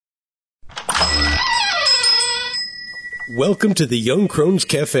Welcome to the Young Crones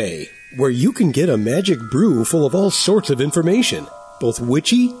Cafe, where you can get a magic brew full of all sorts of information, both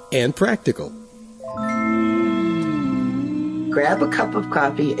witchy and practical. Grab a cup of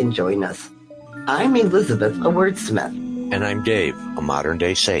coffee and join us. I'm Elizabeth, a wordsmith. And I'm Dave, a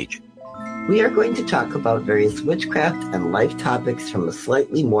modern-day sage. We are going to talk about various witchcraft and life topics from a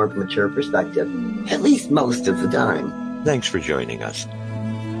slightly more mature perspective, at least most of the time. Thanks for joining us.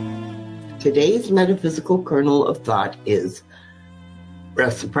 Today's metaphysical kernel of thought is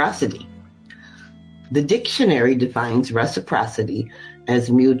reciprocity. The dictionary defines reciprocity as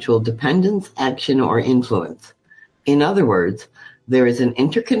mutual dependence, action, or influence. In other words, there is an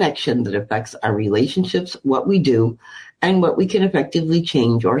interconnection that affects our relationships, what we do, and what we can effectively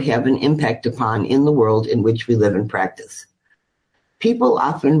change or have an impact upon in the world in which we live and practice. People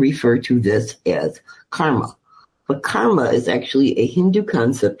often refer to this as karma. But karma is actually a Hindu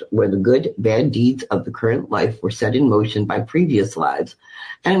concept where the good, bad deeds of the current life were set in motion by previous lives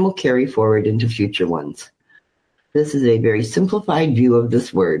and will carry forward into future ones. This is a very simplified view of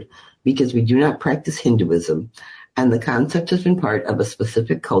this word because we do not practice Hinduism, and the concept has been part of a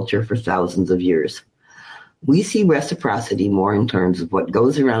specific culture for thousands of years. We see reciprocity more in terms of what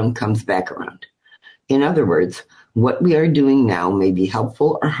goes around comes back around. In other words, what we are doing now may be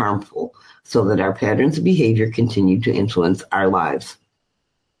helpful or harmful, so that our patterns of behavior continue to influence our lives.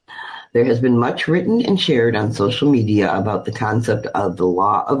 There has been much written and shared on social media about the concept of the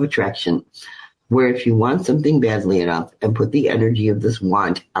law of attraction, where if you want something badly enough and put the energy of this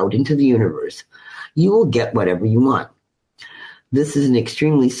want out into the universe, you will get whatever you want. This is an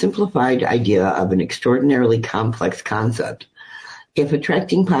extremely simplified idea of an extraordinarily complex concept. If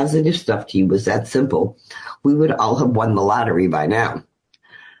attracting positive stuff to you was that simple, we would all have won the lottery by now.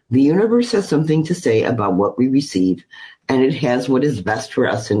 The universe has something to say about what we receive, and it has what is best for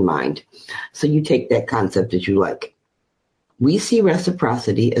us in mind. So you take that concept as you like. We see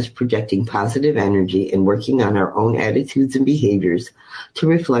reciprocity as projecting positive energy and working on our own attitudes and behaviors to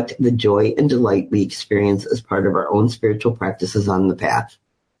reflect the joy and delight we experience as part of our own spiritual practices on the path.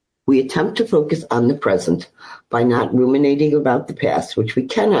 We attempt to focus on the present by not ruminating about the past, which we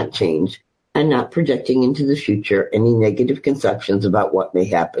cannot change, and not projecting into the future any negative conceptions about what may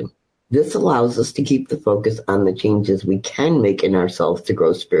happen. This allows us to keep the focus on the changes we can make in ourselves to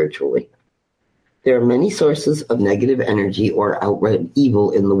grow spiritually. There are many sources of negative energy or outright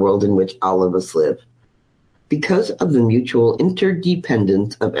evil in the world in which all of us live. Because of the mutual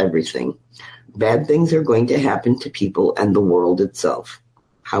interdependence of everything, bad things are going to happen to people and the world itself.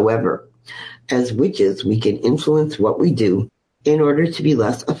 However, as witches, we can influence what we do in order to be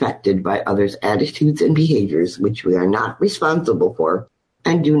less affected by others' attitudes and behaviors which we are not responsible for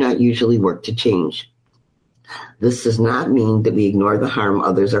and do not usually work to change. This does not mean that we ignore the harm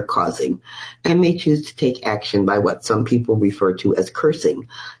others are causing and may choose to take action by what some people refer to as cursing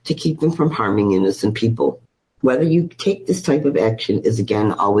to keep them from harming innocent people. Whether you take this type of action is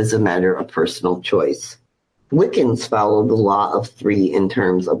again always a matter of personal choice. Wiccans follow the law of three in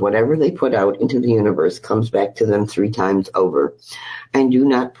terms of whatever they put out into the universe comes back to them 3 times over, and do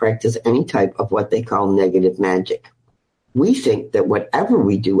not practice any type of what they call negative magic. We think that whatever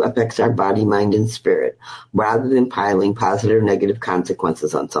we do affects our body, mind, and spirit, rather than piling positive or negative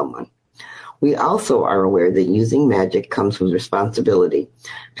consequences on someone. We also are aware that using magic comes with responsibility,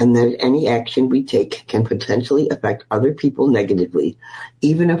 and that any action we take can potentially affect other people negatively,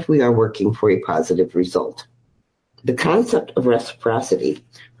 even if we are working for a positive result. The concept of reciprocity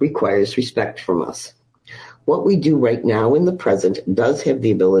requires respect from us. What we do right now in the present does have the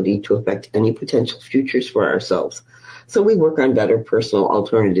ability to affect any potential futures for ourselves, so we work on better personal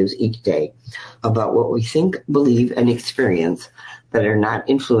alternatives each day about what we think, believe, and experience that are not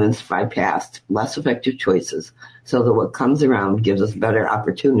influenced by past, less effective choices, so that what comes around gives us better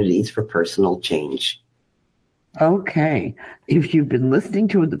opportunities for personal change. Okay. If you've been listening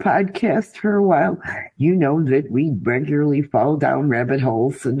to the podcast for a while, you know that we regularly fall down rabbit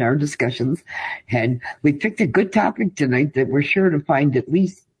holes in our discussions, and we picked a good topic tonight that we're sure to find at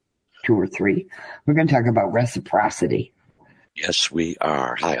least 2 or 3. We're going to talk about reciprocity. Yes, we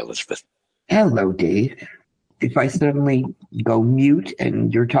are. Hi, Elizabeth. Hello, Dave. If I suddenly go mute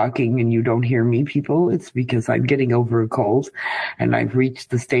and you're talking and you don't hear me, people, it's because I'm getting over a cold and I've reached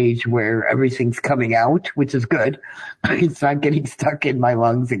the stage where everything's coming out, which is good. It's not getting stuck in my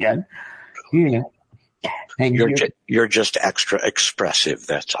lungs again. Yeah. And you're just extra expressive,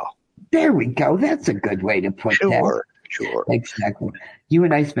 that's all. There we go. That's a good way to put that. Sure. Exactly. You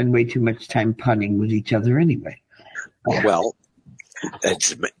and I spend way too much time punning with each other anyway. Well,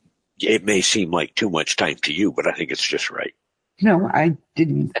 it may seem like too much time to you, but I think it's just right. No, I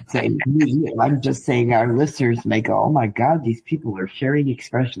didn't say me. I'm just saying our listeners may go, oh my God, these people are sharing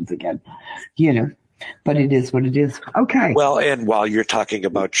expressions again, you know, but it is what it is. Okay. Well, and while you're talking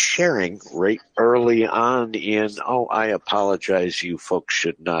about sharing, right early on I apologize, you folks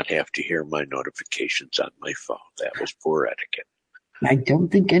should not have to hear my notifications on my phone. That was poor etiquette. I don't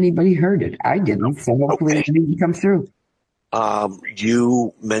think anybody heard it. I didn't, so hopefully it didn't come through.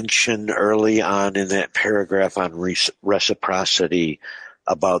 You mentioned early on in that paragraph on reciprocity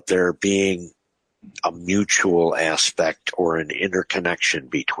about there being a mutual aspect or an interconnection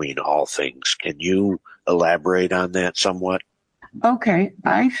between all things. Can you elaborate on that somewhat? Okay,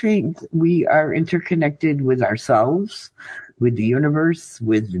 I think we are interconnected with ourselves, with the universe,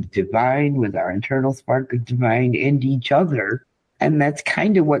 with the divine, with our internal spark of divine, and each other. And that's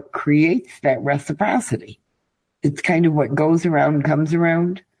kind of what creates that reciprocity. It's kind of what goes around comes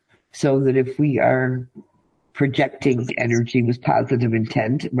around. So that if we are projecting energy with positive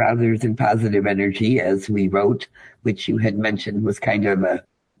intent rather than positive energy, as we wrote, which you had mentioned was kind of a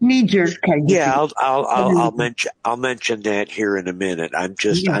knee-jerk kind of Yeah, thing. I'll mention that here in a minute. I'm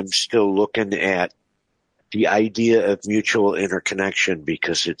Yeah. still looking at the idea of mutual interconnection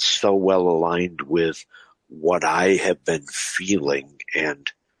because it's so well aligned with what I have been feeling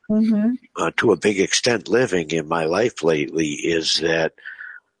and to a big extent living in my life lately is that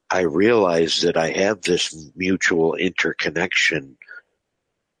I realize that I have this mutual interconnection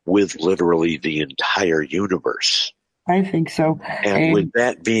with literally the entire universe. I think so. And with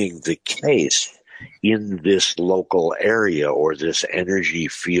that being the case, in this local area or this energy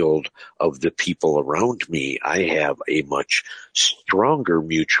field of the people around me, I have a much stronger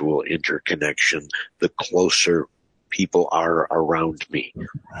mutual interconnection the closer people are around me.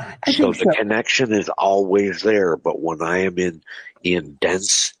 So the connection is always there, but when I am in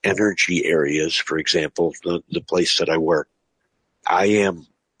dense energy areas, for example, the place that I work, I am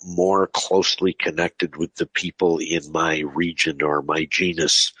more closely connected with the people in my region or my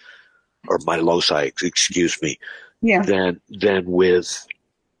genus or my loci, excuse me, than with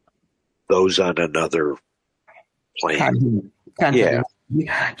those on another plane. Continent.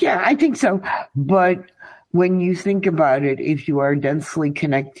 Yeah, I think so. But when you think about it, if you are densely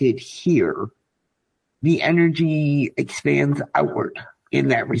connected here, the energy expands outward in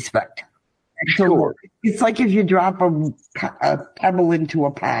that respect. Sure. So it's like if you drop a pebble into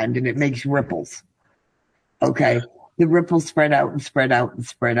a pond and it makes ripples. Okay. The ripples spread out and spread out and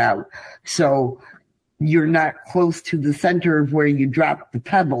spread out. So you're not close to the center of where you dropped the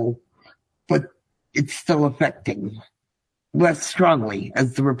pebble, but it's still affecting less strongly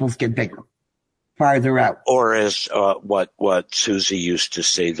as the ripples get bigger, farther out. Or as what Susie used to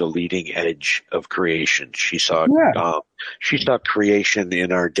say, the leading edge of creation. She saw creation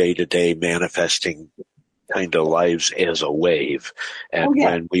in our day-to-day manifesting kind of lives as a wave, and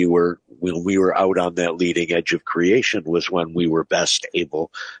when we were out on that leading edge of creation was when we were best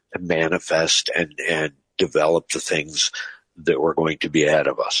able to manifest and develop the things that were going to be ahead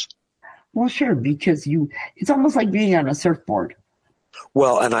of us. Well, sure, because it's almost like being on a surfboard.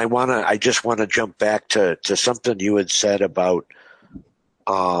 Well, and I just want to jump back to something you had said about,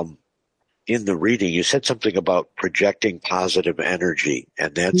 in the reading, you said something about projecting positive energy,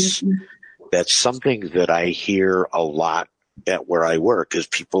 and that's something that I hear a lot at where I work is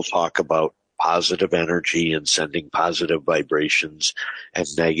people talk about positive energy and sending positive vibrations and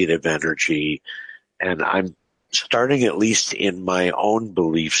negative energy. And I'm starting, at least in my own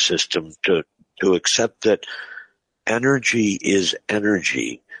belief system, to accept that energy is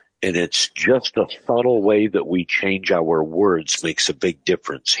energy, and it's just a subtle way that we change our words makes a big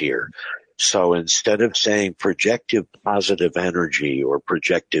difference here. So instead of saying projective positive energy or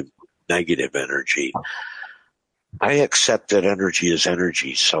projective negative energy, I accept that energy is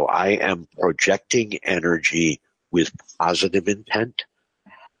energy. So I am projecting energy with positive intent,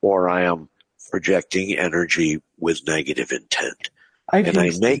 or I am projecting energy with negative intent.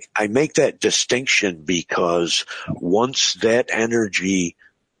 I make that distinction because once that energy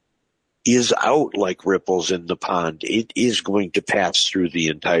is out like ripples in the pond, it is going to pass through the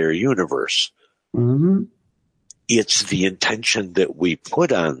entire universe. Mm-hmm. It's the intention that we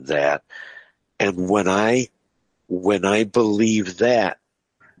put on that. And when I believe that,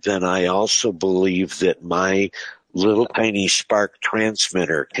 then I also believe that my little tiny spark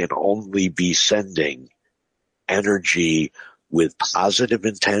transmitter can only be sending energy with positive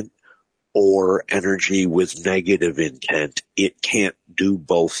intent or energy with negative intent. It can't do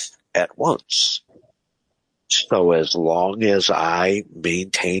both at once. So as long as I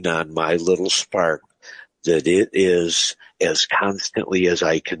maintain on my little spark that it is as constantly as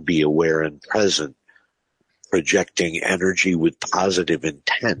I can be aware and present, projecting energy with positive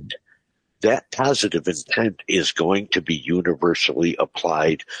intent, that positive intent is going to be universally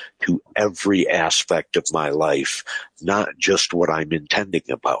applied to every aspect of my life, not just what I'm intending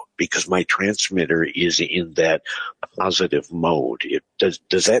about, because my transmitter is in that positive mode.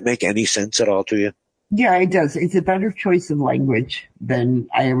 Does that make any sense at all to you? Yeah, it does. It's a better choice of language than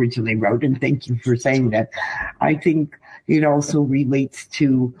I originally wrote, and thank you for saying that. I think it also relates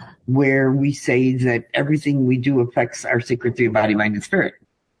to where we say that everything we do affects our sacred three of body, mind, and spirit.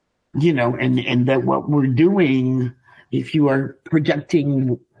 And that what we're doing, if you are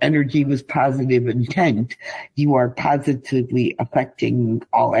projecting energy with positive intent, you are positively affecting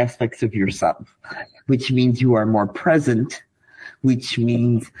all aspects of yourself, which means you are more present, which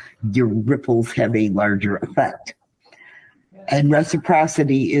means your ripples have a larger effect. And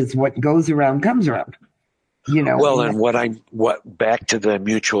reciprocity is what goes around comes around. Well, and back to the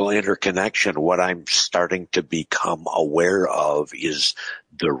mutual interconnection, what I'm starting to become aware of is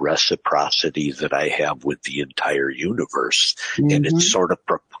the reciprocity that I have with the entire universe. Mm-hmm. And it's sort of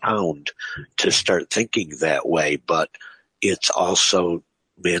profound to start thinking that way, but it's also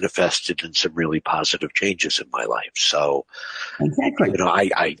manifested in some really positive changes in my life. So, exactly.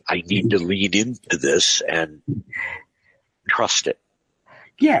 I need to lean into this and trust it.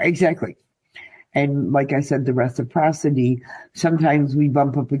 Yeah, exactly. And like I said, the reciprocity, sometimes we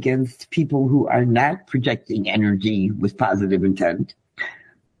bump up against people who are not projecting energy with positive intent,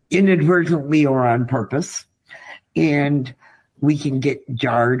 inadvertently or on purpose. And we can get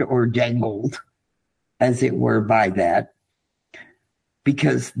jarred or jangled, as it were, by that,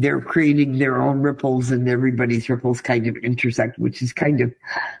 because they're creating their own ripples and everybody's ripples kind of intersect, which is kind of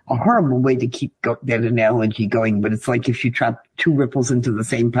a horrible way to keep that analogy going. But it's like if you trap two ripples into the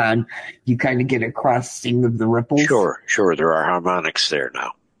same pond, you kind of get a crossing of the ripples. Sure. There are harmonics there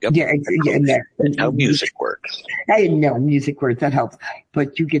now. Yep. Yeah, and that's how music works. I know music works, that helps.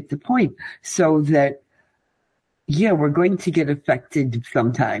 But you get the point. So that, yeah, we're going to get affected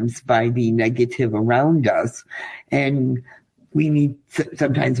sometimes by the negative around us. And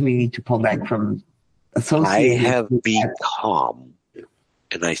sometimes we need to pull back from associating. I have become,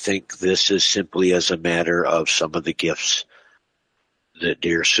 and I think this is simply as a matter of some of the gifts that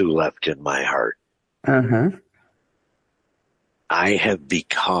dear Sue left in my heart. Uh-huh. I have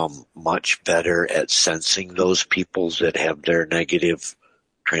become much better at sensing those people that have their negative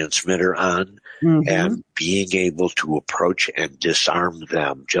transmitter on, mm-hmm. and being able to approach and disarm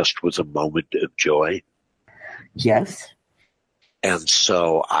them just with a moment of joy. Yes. And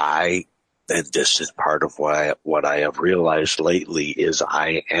so and this is part of what I have realized lately, is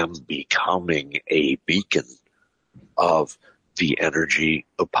I am becoming a beacon of the energy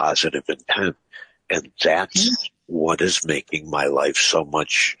of positive intent. And that's mm-hmm. what is making my life so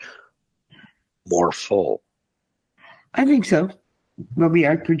much more full. I think so. When we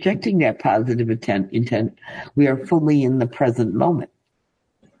are projecting that positive intent, we are fully in the present moment.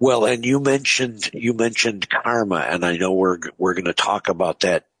 Well, and you mentioned karma, and I know we're going to talk about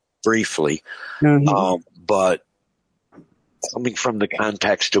that briefly. Mm-hmm. But coming from the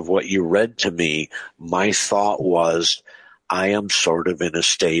context of what you read to me, my thought was, I am sort of in a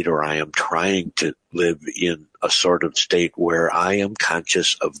state, or I am trying to live in a sort of state where I am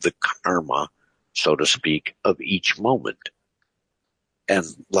conscious of the karma, so to speak, of each moment. And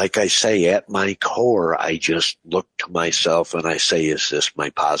like I say, at my core, I just look to myself and I say, is this my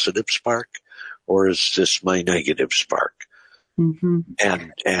positive spark or is this my negative spark? Mm-hmm.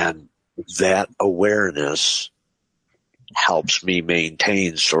 And that awareness helps me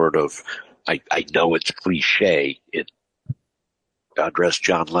maintain sort of, I know it's cliche, God rest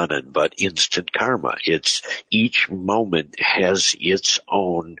John Lennon, but instant karma. It's each moment has its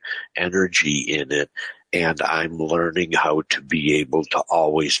own energy in it. And I'm learning how to be able to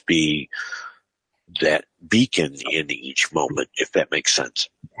always be that beacon in each moment, if that makes sense.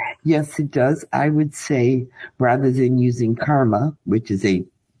 Yes, it does. I would say, rather than using karma, which is a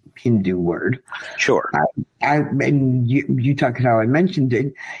Hindu word. Sure. And you talk about how I mentioned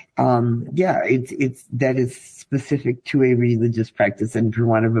it. Yeah, it's that is specific to a religious practice. And for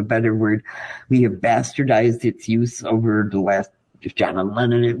want of a better word, we have bastardized its use over the last, if John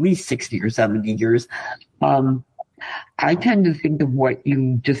Lennon, at least 60 or 70 years. I tend to think of what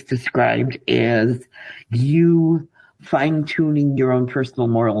you just described as you fine-tuning your own personal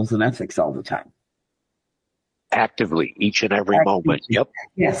morals and ethics all the time. Actively, each and every moment. Yep.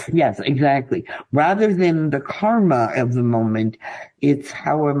 Yes, exactly. Rather than the karma of the moment, it's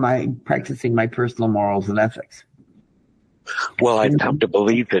how am I practicing my personal morals and ethics. Well, I've come to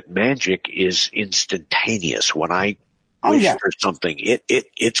believe that magic is instantaneous. When I wish for something,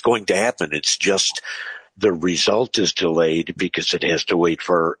 it's going to happen. It's just the result is delayed because it has to wait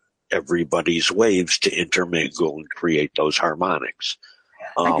for everybody's waves to intermingle and create those harmonics.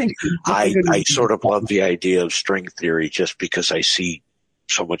 I sort of love the idea of string theory just because I see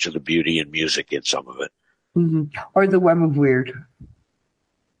so much of the beauty in music in some of it. Mm-hmm. Or the web of weird.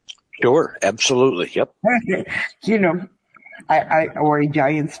 Sure, absolutely, yep. Or a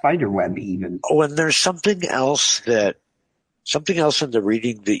giant spider web even. Oh, and there's something else in the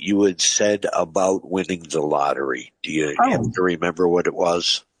reading that you had said about winning the lottery. Do you have to remember what it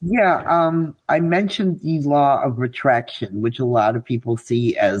was? Yeah, I mentioned the law of retraction, which a lot of people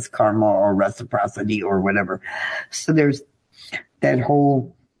see as karma or reciprocity or whatever. So there's that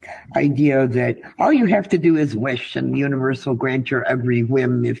whole idea that all you have to do is wish and the universe will grant your every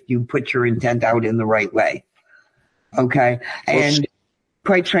whim if you put your intent out in the right way. Okay. And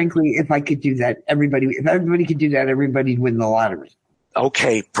quite frankly, if I could do that, if everybody could do that, everybody'd win the lottery.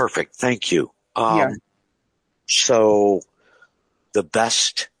 Okay, perfect. Thank you. Yeah. So the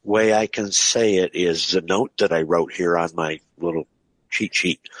best way I can say it is the note that I wrote here on my little cheat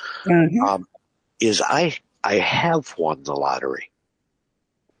sheet, is I have won the lottery.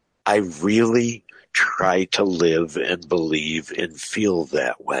 I really try to live and believe and feel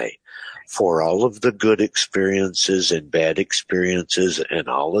that way. For all of the good experiences and bad experiences and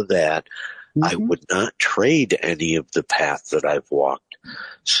all of that, I would not trade any of the path that I've walked.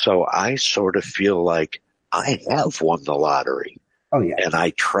 So I sort of feel like I have won the lottery. Oh, yeah. And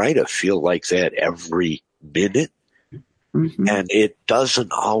I try to feel like that every minute. And it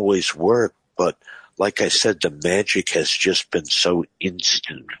doesn't always work, but like I said, the magic has just been so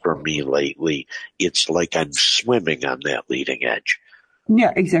instant for me lately. It's like I'm swimming on that leading edge.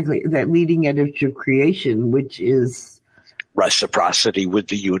 Yeah, exactly. That leading edge of creation, which is reciprocity with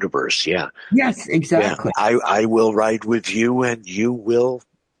the universe. Yeah. Yes, exactly. Yeah. I will ride with you and you will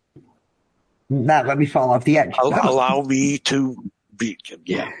not let me fall off the edge. Allow me to be.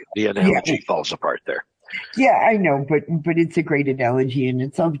 Yeah. The analogy falls apart there. Yeah, I know, but it's a great analogy, and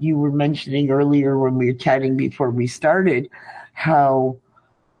it's something you were mentioning earlier when we were chatting before we started, how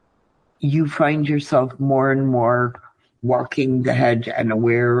you find yourself more and more walking the hedge and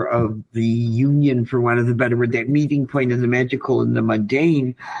aware of the union, for want of the better word, that meeting point of the magical and the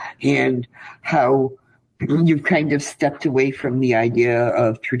mundane, and how you've kind of stepped away from the idea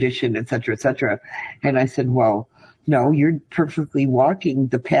of tradition, et cetera, et cetera. And I said, well, no, you're perfectly walking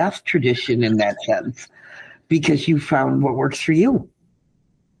the past tradition in that sense, because you found what works for you.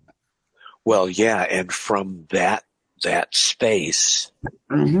 Well, yeah, and from that space,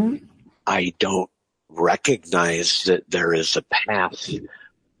 I don't recognize that there is a path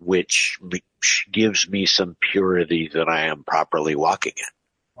which gives me some purity that I am properly walking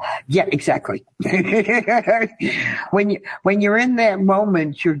in. Yeah, exactly. When you're in that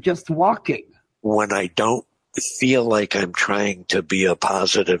moment, you're just walking. When I don't feel like I'm trying to be a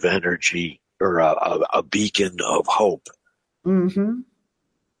positive energy or a beacon of hope, and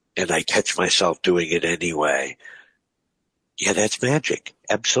I catch myself doing it anyway. Yeah, that's magic.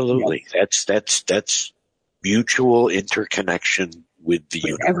 Absolutely. Yeah. That's mutual interconnection with the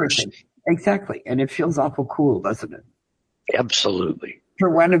universe. Everything. Exactly. And it feels awful cool, doesn't it? Absolutely.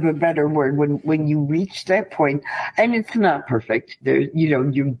 For want of a better word, when you reach that point, and it's not perfect,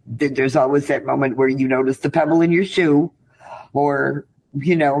 there's always that moment where you notice the pebble in your shoe, or,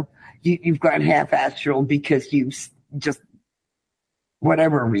 you've gone half astral because you just,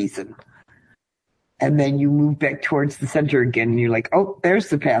 whatever reason. And then you move back towards the center again, and you're like, oh, there's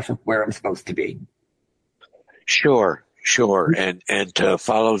the path of where I'm supposed to be. Sure. And to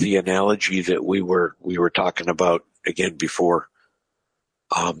follow the analogy that we were talking about again before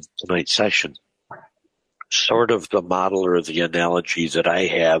tonight's session, sort of the model or the analogy that I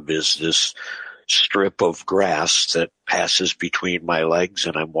have is this strip of grass that passes between my legs,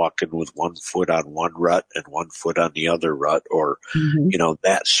 and I'm walking with one foot on one rut and one foot on the other rut, or,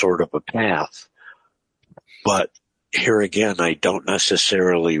 that sort of a path. But here again, I don't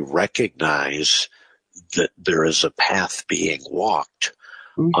necessarily recognize that there is a path being walked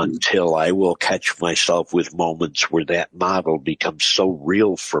until I will catch myself with moments where that model becomes so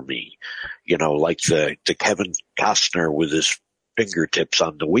real for me, like the Kevin Costner with his fingertips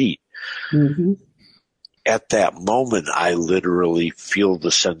on the wheat. At that moment, I literally feel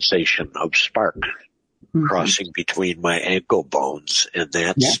the sensation of spark crossing between my ankle bones, and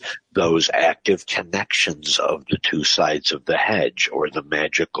that's those active connections of the two sides of the hedge, or the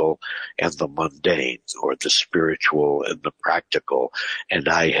magical and the mundane, or the spiritual and the practical. And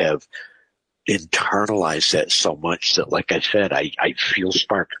I have internalized that so much that, like I said, I feel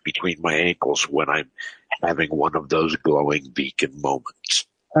spark between my ankles when I'm having one of those glowing beacon moments.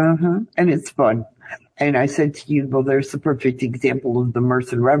 And it's fun. And I said to you, well, there's the perfect example of the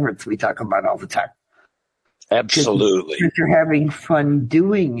mirth and reverence we talk about all the time. Absolutely. Because you're having fun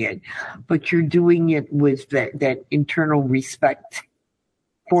doing it, but you're doing it with that internal respect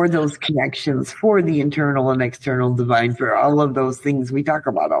for those connections, for the internal and external divine, for all of those things we talk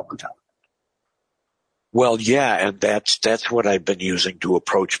about all the time. Well, yeah, and that's what I've been using to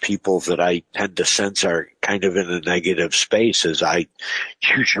approach people that I tend to sense are kind of in a negative space. Is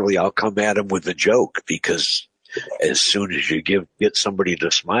I'll come at them with a joke, because as soon as you get somebody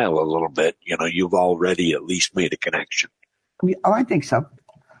to smile a little bit, you've already at least made a connection. Oh, I think so.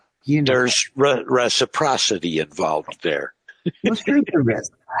 There's reciprocity involved there. Well, sure there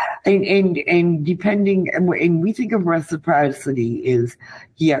is. And depending, and we think of reciprocity is,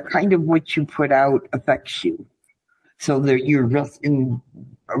 kind of what you put out affects you. So that you're just in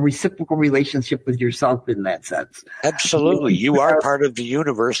a reciprocal relationship with yourself in that sense. Absolutely. You are part of the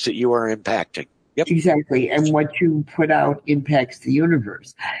universe that you are impacting. Yep. Exactly. And what you put out impacts the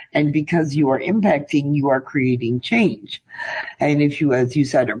universe. And because you are impacting, you are creating change. And if you, as you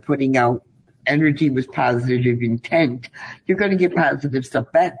said, are putting out energy with positive intent, you're going to get positive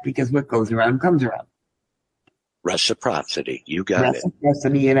stuff back, because what goes around comes around. Reciprocity. You got it.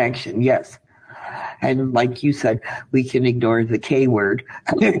 Reciprocity in action. Yes. And like you said, we can ignore the K word.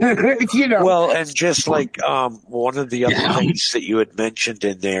 Well, and just like one of the other things that you had mentioned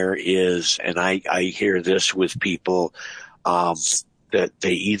in there is, and I hear this with people, that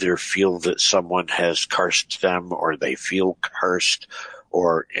they either feel that someone has cursed them, or they feel cursed,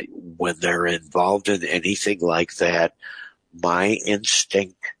 or when they're involved in anything like that, my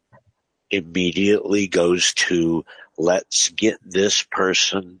instinct immediately goes to, let's get this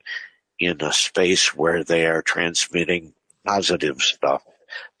person in a space where they are transmitting positive stuff,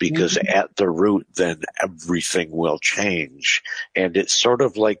 because at the root, then everything will change. And it's sort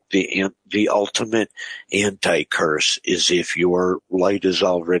of like the ultimate anti-curse is if your light is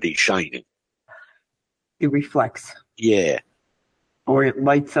already shining. It reflects. Yeah. Or it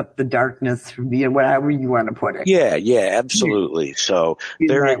lights up the darkness, however you want to put it. Yeah, absolutely. So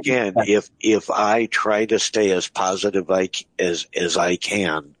there again, if I try to stay as positive as I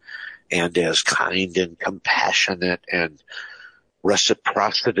can, and as kind and compassionate and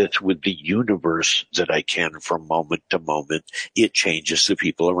reciprocitous with the universe that I can from moment to moment, it changes the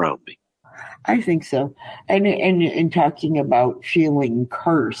people around me. I think so. And talking about feeling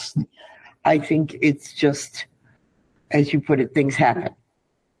cursed, I think it's just, as you put it, things happen.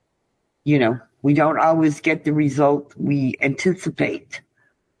 We don't always get the result we anticipate.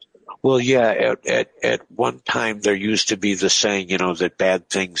 Well, yeah, at one time there used to be the saying, that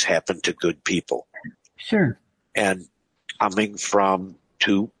bad things happen to good people. Sure. And coming from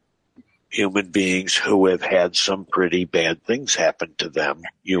two human beings who have had some pretty bad things happen to them,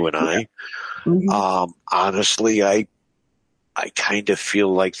 you and I, honestly, I kind of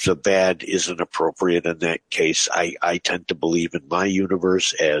feel like the bad isn't appropriate in that case. I tend to believe in my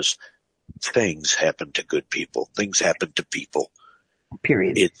universe as things happen to good people. Things happen to people.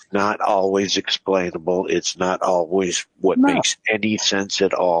 Period. It's not always explainable. It's not always what makes any sense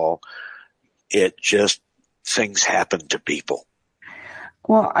at all. It just, things happen to people.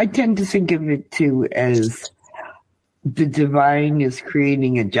 Well, I tend to think of it too as the divine is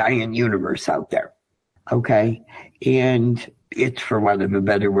creating a giant universe out there. Okay. And it, for want of a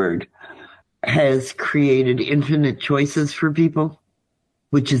better word, has created infinite choices for people,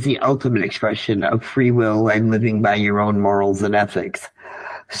 which is the ultimate expression of free will and living by your own morals and ethics.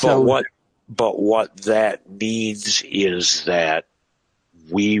 So, but what that means is that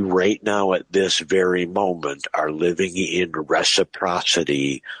we right now at this very moment are living in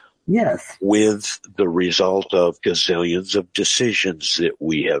reciprocity. Yes. With the result of gazillions of decisions that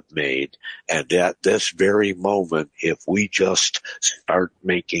we have made. And at this very moment, if we just start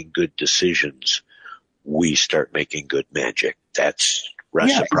making good decisions, we start making good magic. That's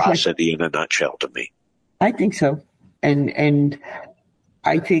reciprocity in a nutshell to me. I think so. And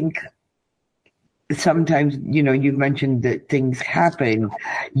I think sometimes, you've mentioned that things happen.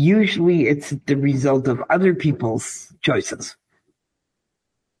 Usually it's the result of other people's choices.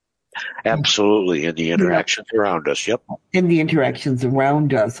 Absolutely. And the interactions around us. Yep. And the interactions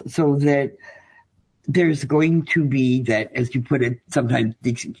around us, so that there's going to be that, as you put it, sometimes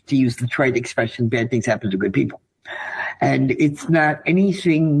to use the trite expression, bad things happen to good people. And it's not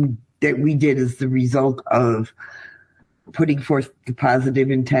anything that we did as the result of putting forth the positive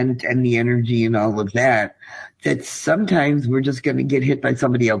intent and the energy and all of that, that sometimes we're just going to get hit by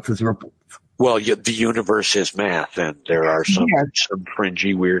somebody else's ripples. Well, the universe is math, and there are some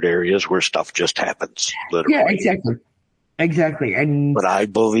fringy, weird areas where stuff just happens, literally. Yeah, exactly. Exactly. And But I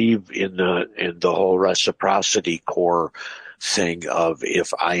believe in the whole reciprocity core thing of,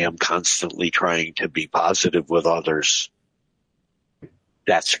 if I am constantly trying to be positive with others,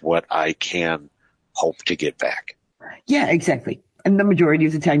 that's what I can hope to get back. yeah, exactly. And the majority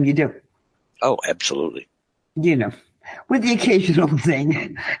of the time you do. Oh, absolutely. You know, with the occasional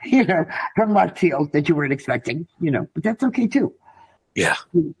thing, from left field that you weren't expecting, but that's okay too. Yeah.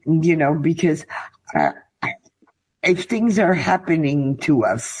 Because uh, if things are happening to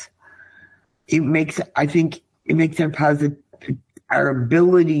us, I think it makes our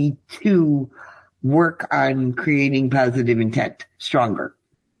ability to work on creating positive intent stronger.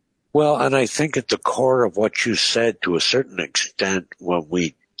 Well, and I think at the core of what you said, to a certain extent, when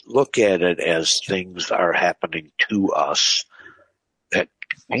we look at it as things are happening to us, that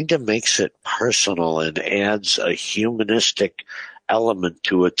kind of makes it personal and adds a humanistic element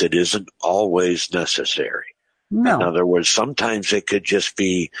to it that isn't always necessary. No. In other words, sometimes it could just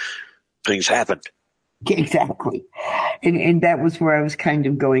be things happened. Exactly. And that was where I was kind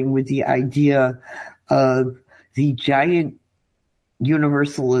of going with the idea of the giant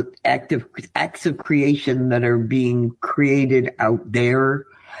universal acts of creation that are being created out there.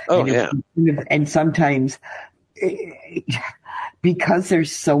 Oh, yeah. And sometimes, because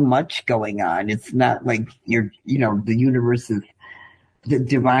there's so much going on, it's not like the universe is, the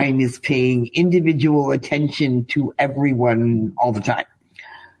divine is paying individual attention to everyone all the time,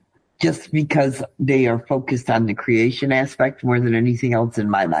 just because they are focused on the creation aspect more than anything else. In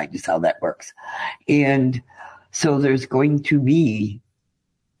my mind is how that works. And so there's going to be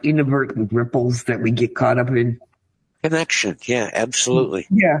inadvertent ripples that we get caught up in. Connection. Yeah, absolutely.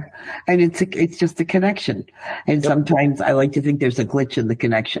 Yeah. And it's just a connection. And sometimes I like to think there's a glitch in the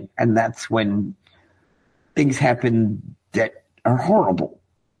connection. And that's when things happen that are horrible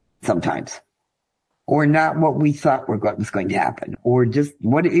sometimes. Or not what we thought was going to happen. Or just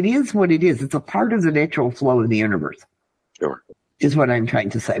what it is. It's a part of the natural flow of the universe. Sure. Is what I'm trying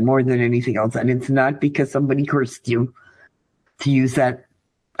to say, more than anything else. And it's not because somebody cursed you, to use that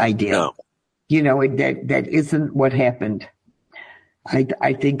idea. No. That isn't what happened.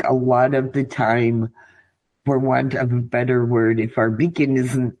 I think a lot of the time, for want of a better word, if we're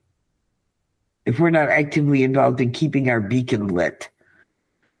not actively involved in keeping our beacon lit,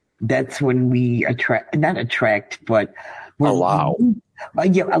 that's when we allow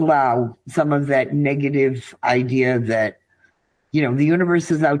some of that negative idea that, the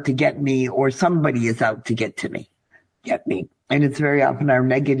universe is out to get me, or somebody is out to get me. And it's very often our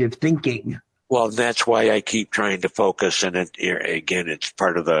negative thinking. Well, that's why I keep trying to focus, and it's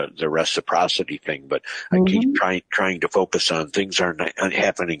part of the reciprocity thing, but I keep trying to focus on things are not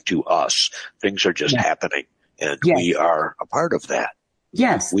happening to us. Things are just happening, and we are a part of that.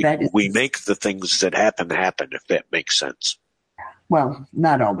 Yes. We make the things that happen, if that makes sense. Well,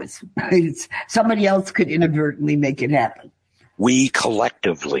 not always. Somebody else could inadvertently make it happen. We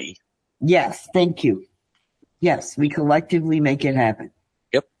collectively. Yes, thank you. Yes, we collectively make it happen.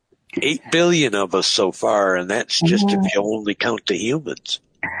 Yep. 8 billion of us so far, and that's just if you only count the humans.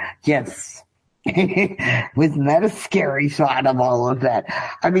 Yes. Wasn't that a scary thought of all of that?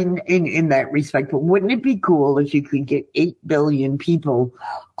 I mean, in that respect, but wouldn't it be cool if you could get 8 billion people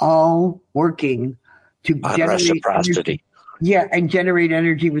all working to generate reciprocity? Energy? Yeah, and generate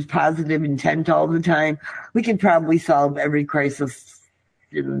energy with positive intent all the time. We could probably solve every crisis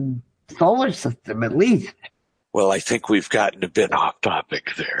in the solar system, at least. Well, I think we've gotten a bit off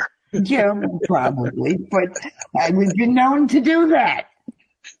topic there. Yeah, probably, but we've been known to do that.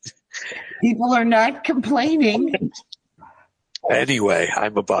 People are not complaining. Anyway,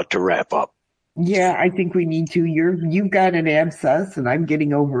 I'm about to wrap up. Yeah, I think we need to. You've got an abscess, and I'm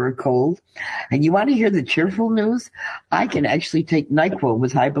getting over a cold. And you want to hear the cheerful news? I can actually take NyQuil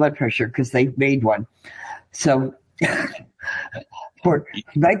with high blood pressure because they've made one. So, for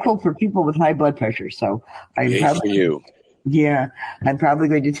NyQuil for people with high blood pressure. So I'm probably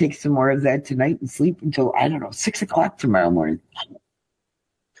going to take some more of that tonight and sleep until 6 o'clock tomorrow morning.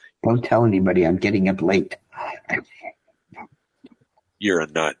 Don't tell anybody I'm getting up late. You're a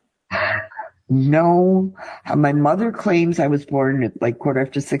nut. No, my mother claims I was born at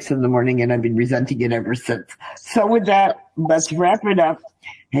 6:15 in the morning, and I've been resenting it ever since. So with that, let's wrap it up,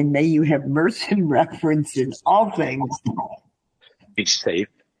 and may you have mercy and reverence in all things. Be safe,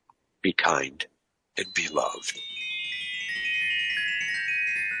 be kind, and be loved.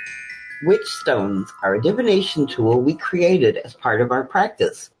 Witch stones are a divination tool we created as part of our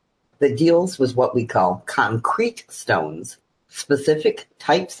practice that deals with what we call concrete stones, specific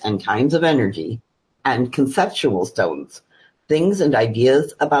types and kinds of energy, and conceptual stones, things and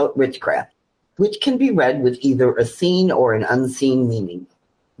ideas about witchcraft. which can be read with either a seen or an unseen meaning.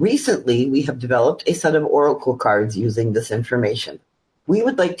 Recently, we have developed a set of oracle cards using this information. We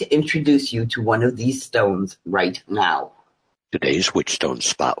would like to introduce you to one of these stones right now. Today's Witchstone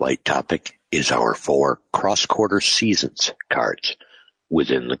Spotlight topic is our 4 cross-quarter seasons cards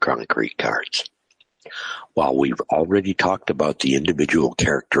within the concrete cards. While we've already talked about the individual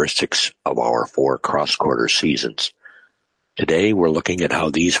characteristics of our 4 cross-quarter seasons, today we're looking at how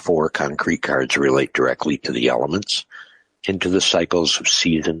these 4 concrete cards relate directly to the elements and to the cycles of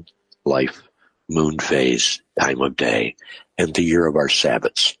season, life, moon phase, time of day, and the year of our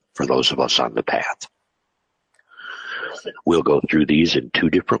Sabbats for those of us on the path. We'll go through these in 2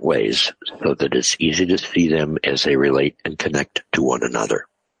 different ways so that it's easy to see them as they relate and connect to one another.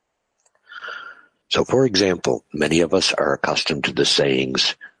 So, for example, many of us are accustomed to the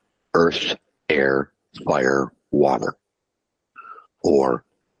sayings earth, air, fire, water, or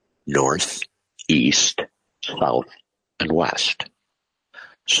north, east, south, and west.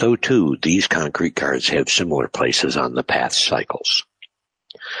 So, too, these concrete cards have similar places on the path cycles.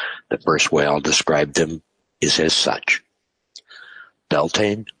 The first way I'll describe them is as such.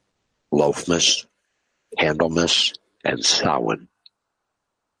 Beltane, Loafmas, Candlemas, and Samhain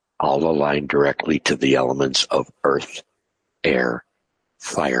all align directly to the elements of earth, air,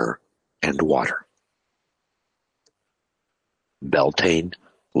 fire, and water. Beltane,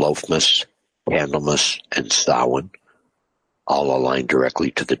 Loafmas, Candlemas, and Samhain all align directly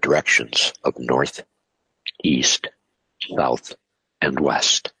to the directions of north, east, south, and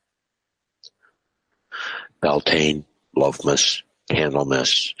west. Beltane, Loafmas,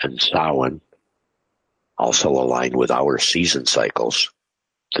 Candlemas, and Samhain also align with our season cycles,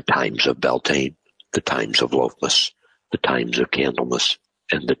 the times of Beltane, the times of Loafmas, the times of Candlemas,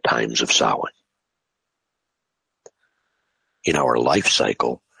 and the times of Samhain. In our life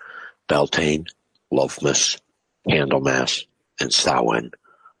cycle, Beltane, Loafmas, Candlemas, and Samhain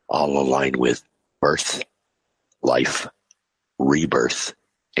all align with birth, life, rebirth,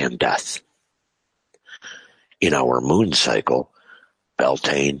 and death. In our moon cycle,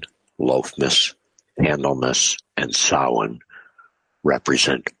 Beltane, Loafmas, Candlemas, and Samhain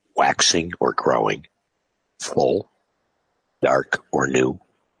represent waxing or growing, full, dark or new,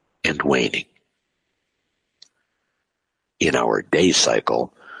 and waning. In our day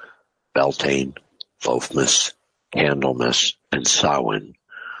cycle, Beltane, Loafmas, Candlemas, and Samhain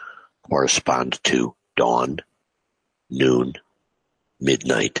correspond to dawn, noon,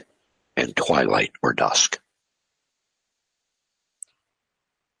 midnight, and twilight or dusk.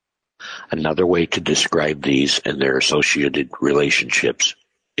 Another way to describe these and their associated relationships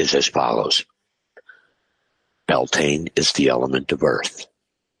is as follows. Beltane is the element of earth.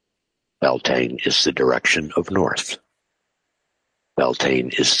 Beltane is the direction of north.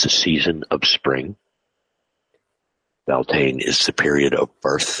 Beltane is the season of spring. Beltane is the period of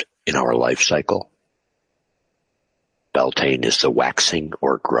birth in our life cycle. Beltane is the waxing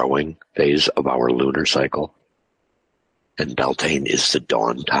or growing phase of our lunar cycle. And Beltane is the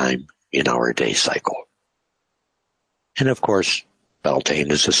dawn time in our day cycle. And of course,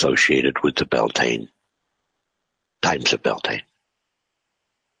 Beltane is associated with the Beltane, times of Beltane.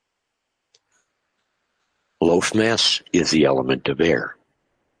 Loafmas is the element of air.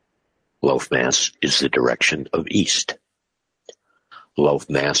 Loafmas is the direction of east.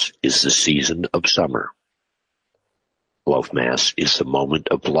 Loafmas is the season of summer. Loafmas is the moment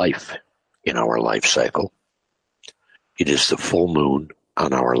of life in our life cycle. It is the full moon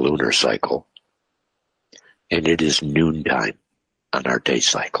on our lunar cycle, and it is noontime on our day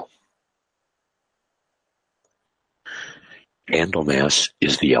cycle. Candlemas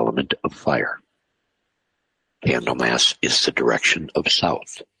is the element of fire. Candlemas is the direction of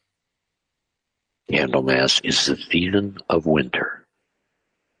south. Candlemas is the season of winter.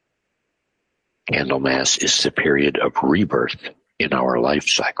 Candlemas is the period of rebirth in our life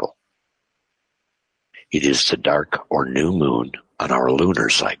cycle. It is the dark or new moon on our lunar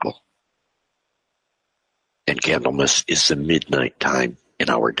cycle. And Candlemas is the midnight time in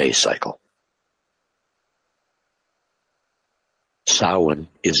our day cycle. Samhain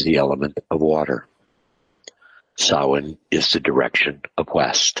is the element of water. Samhain is the direction of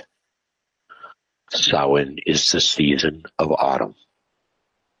west. Samhain is the season of autumn.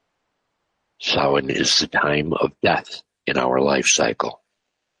 Samhain is the time of death in our life cycle.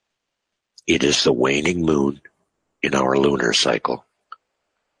 It is the waning moon in our lunar cycle.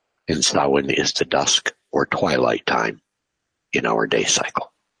 And Samhain is the dusk or twilight time in our day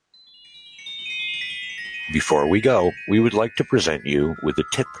cycle. Before we go, we would like to present you with a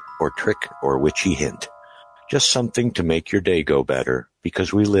tip or trick or witchy hint. Just something to make your day go better,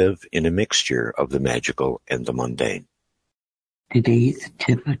 because we live in a mixture of the magical and the mundane. Today's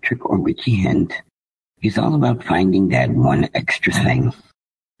tip, trick, or witchy hint is all about finding that one extra thing.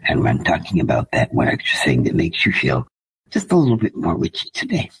 And I'm talking about that one extra thing that makes you feel just a little bit more witchy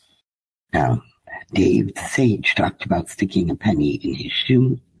today. Now, Dave the Sage talked about sticking a penny in his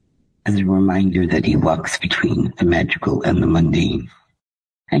shoe as a reminder that he walks between the magical and the mundane.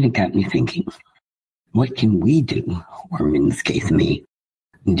 And it got me thinking, what can we do, or in this case me,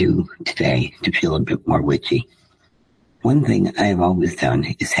 do today to feel a bit more witchy? One thing I've always done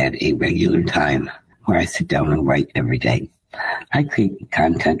is had a regular time where I sit down and write every day. I create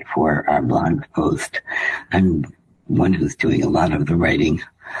content for our blog post. I'm one who's doing a lot of the writing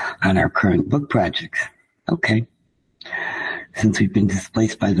on our current book projects. Okay. Since we've been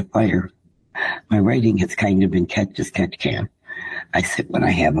displaced by the fire, my writing has kind of been catch as catch can. I sit when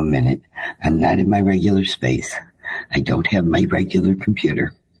I have a minute. I'm not in my regular space. I don't have my regular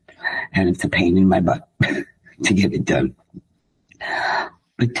computer. And it's a pain in my butt to get it done.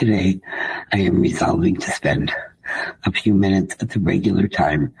 But today, I am resolving to spend a few minutes at the regular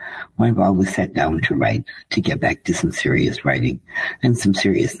time when I've always sat down to write, to get back to some serious writing and some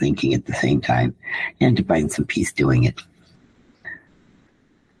serious thinking at the same time, and to find some peace doing it.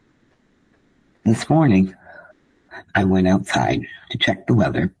 This morning, I went outside to check the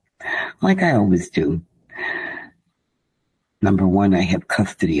weather, like I always do. Number one, I have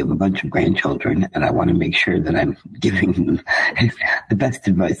custody of a bunch of grandchildren, and I want to make sure that I'm giving them the best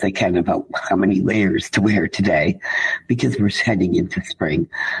advice I can about how many layers to wear today, because we're heading into spring,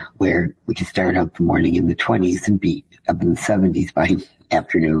 where we can start out the morning in the 20s and be up in the 70s by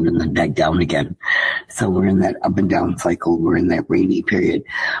afternoon and then back down again. So we're in that up and down cycle. We're in that rainy period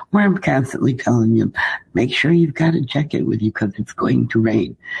where I'm constantly telling them, make sure you've got a jacket with you because it's going to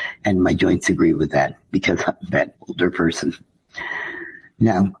rain. And my joints agree with that because I'm that older person.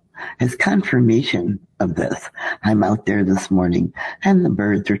 Now, as confirmation of this, I'm out there this morning and the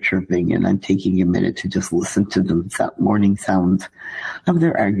birds are chirping and I'm taking a minute to just listen to the morning sounds of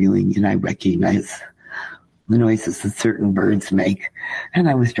their arguing, and I recognize the noises that certain birds make. And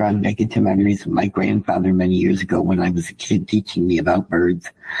I was drawn back into memories of my grandfather many years ago when I was a kid teaching me about birds.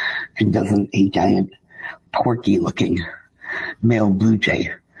 And doesn't a giant, porky-looking male blue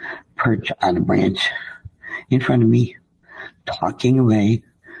jay perch on a branch in front of me, talking away,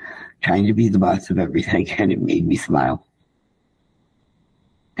 trying to be the boss of everything, and it made me smile.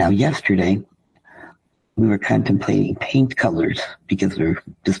 Now, yesterday, we were contemplating paint colors because we were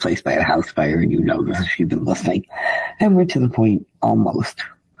displaced by a house fire, and you know this if you've been listening. And we're to the point, almost,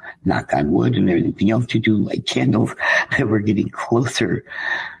 knock on wood and everything else to do, like candles, that we're getting closer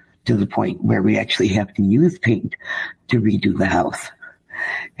to the point where we actually have to use paint to redo the house.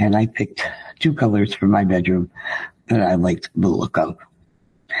 And I picked 2 colors for my bedroom that I liked the look of.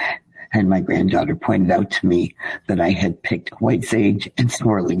 And my granddaughter pointed out to me that I had picked white sage and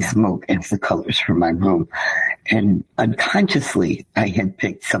swirling smoke as the colors for my room. And unconsciously, I had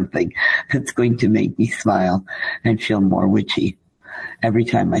picked something that's going to make me smile and feel more witchy every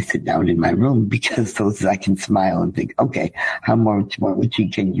time I sit down in my room, because those I can smile and think, okay, how much more witchy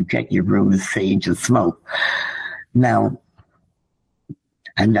can you get? Your room is sage and smoke. Now,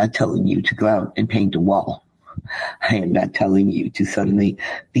 I'm not telling you to go out and paint a wall. I am not telling you to suddenly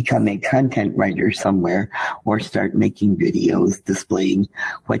become a content writer somewhere or start making videos displaying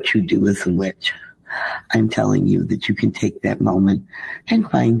what you do as a witch. I'm telling you that you can take that moment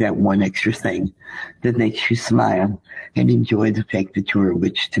and find that one extra thing that makes you smile and enjoy the fact that you're a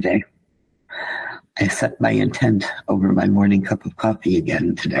witch today. I set my intent over my morning cup of coffee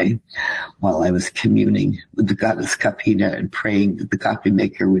again today while I was communing with the goddess Kapina and praying that the coffee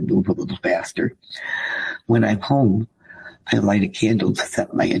maker would move a little faster. When I'm home, I light a candle to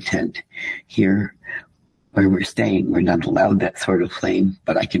set my intent. Here, where we're staying, we're not allowed that sort of flame,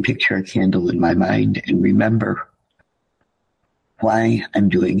 but I can picture a candle in my mind and remember why I'm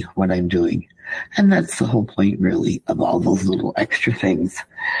doing what I'm doing. And that's the whole point, really, of all those little extra things,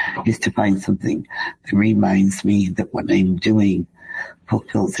 is to find something that reminds me that what I'm doing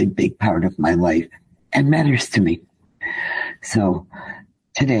fulfills a big part of my life and matters to me. So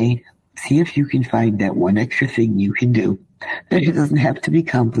today, see if you can find that one extra thing you can do. It doesn't have to be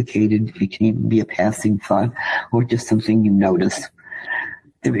complicated. It can even be a passing thought or just something you notice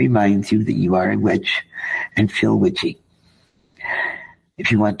that reminds you that you are a witch and feel witchy. If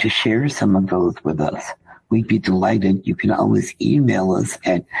you want to share some of those with us, we'd be delighted. You can always email us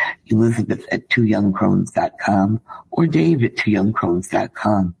at elizabeth@twoyoungcrones.com or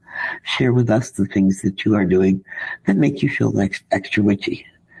dave@twoyoungcrones.com. Share with us the things that you are doing that make you feel extra witchy.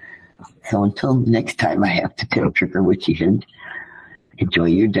 So until next time I have to tell trick or witchy hint, enjoy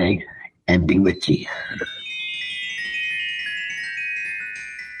your day and be witchy.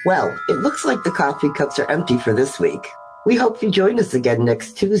 Well, it looks like the coffee cups are empty for this week. We hope you join us again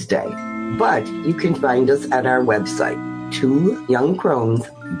next Tuesday. But you can find us at our website,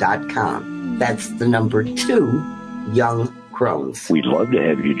 2youngcrones.com. That's the number 2, Young Crones. We'd love to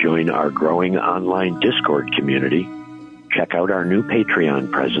have you join our growing online Discord community. Check out our new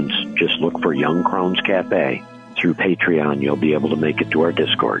Patreon presence. Just look for Young Crones Cafe. Through Patreon, you'll be able to make it to our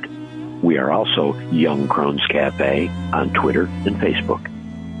Discord. We are also Young Crones Cafe on Twitter and Facebook.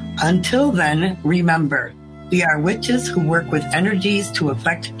 Until then, remember, we are witches who work with energies to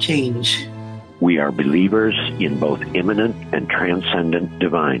effect change. We are believers in both immanent and transcendent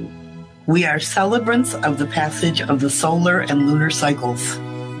divine. We are celebrants of the passage of the solar and lunar cycles.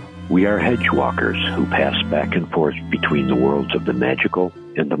 We are hedge walkers who pass back and forth between the worlds of the magical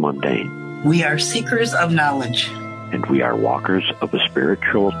and the mundane. We are seekers of knowledge. And we are walkers of a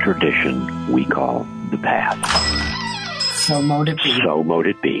spiritual tradition we call the path. So mote it be. So mote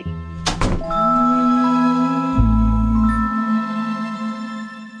it be.